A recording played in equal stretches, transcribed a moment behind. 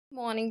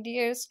Morning,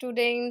 dear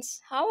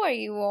students. How are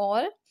you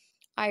all?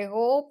 I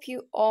hope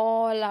you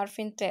all are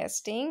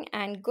fantastic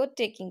and good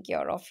taking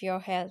care of your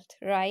health,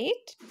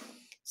 right?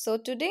 So,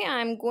 today I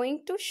am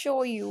going to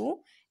show you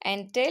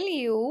and tell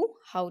you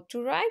how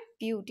to write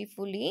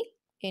beautifully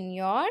in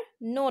your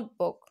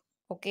notebook.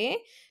 Okay,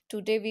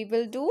 today we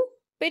will do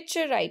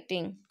picture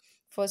writing.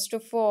 First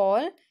of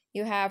all,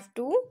 you have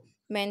to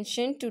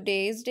mention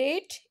today's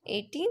date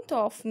 18th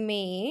of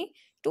May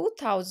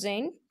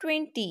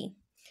 2020.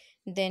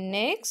 Then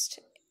next,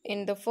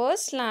 in the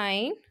first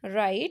line,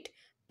 write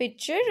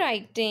picture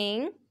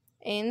writing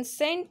in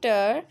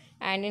center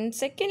and in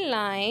second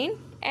line,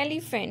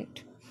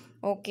 elephant.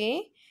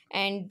 Okay,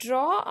 and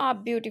draw a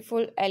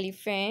beautiful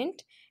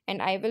elephant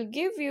and I will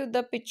give you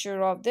the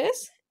picture of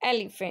this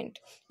elephant.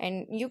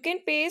 And you can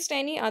paste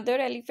any other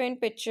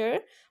elephant picture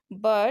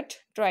but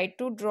try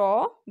to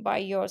draw by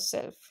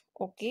yourself.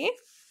 Okay.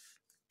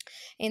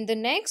 In the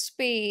next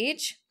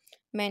page,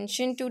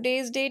 mention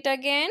today's date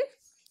again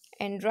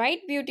and write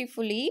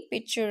beautifully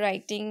picture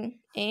writing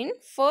in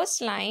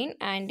first line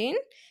and in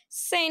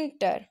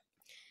center.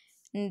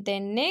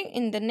 Then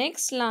in the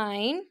next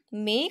line,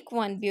 make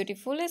one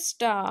beautiful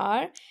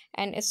star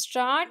and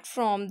start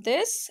from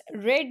this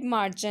red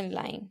margin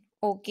line.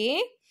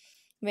 Okay.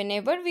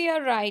 Whenever we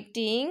are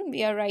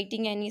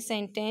writing any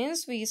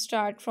sentence, we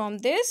start from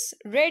this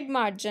red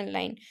margin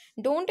line.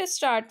 Don't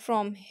start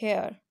from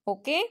here.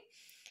 Okay.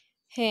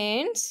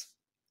 Hence,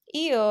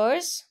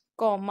 ears,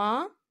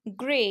 comma,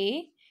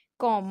 gray,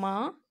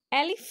 comma,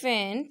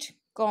 elephant,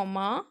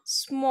 comma,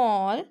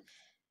 small,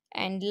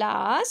 and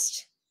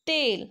last,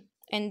 tail,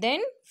 and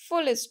then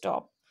full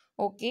stop.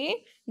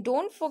 Okay,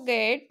 don't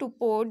forget to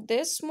put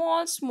this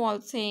small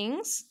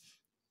things,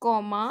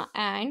 comma,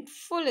 and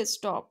full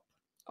stop.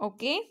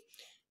 Okay,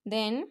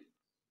 then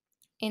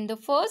in the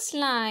first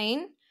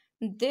line,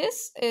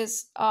 this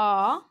is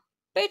a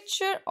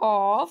picture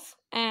of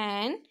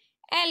an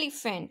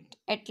elephant.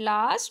 At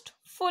last,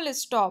 full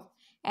stop.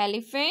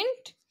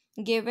 Elephant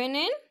given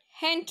in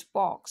hint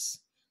box.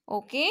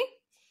 Okay.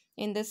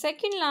 In the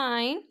second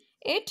line,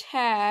 it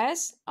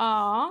has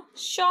a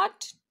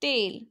short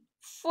tail.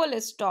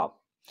 Full stop.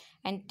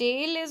 And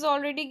tail is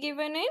already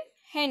given in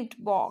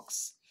hint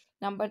box.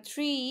 Number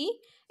 3,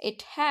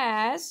 it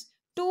has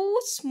two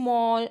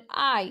small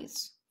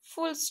eyes.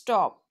 Full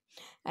stop.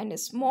 And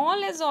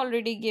small is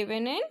already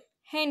given in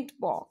hint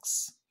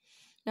box.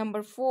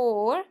 Number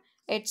 4,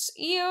 its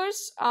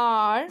ears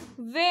are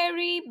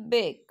very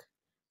big.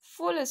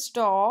 Full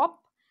stop.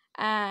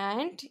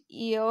 And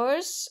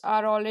ears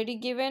are already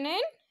given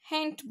in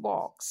hint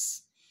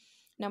box.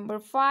 Number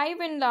 5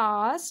 and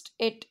last,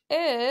 it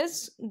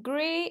is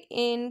gray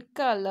in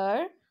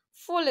color.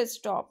 Full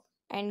stop.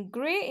 And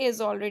gray is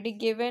already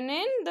given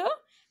in the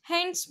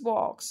hints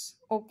box.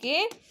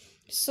 Okay.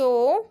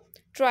 So,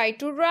 try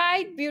to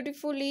write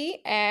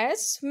beautifully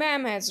as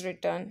ma'am has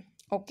written.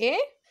 Okay.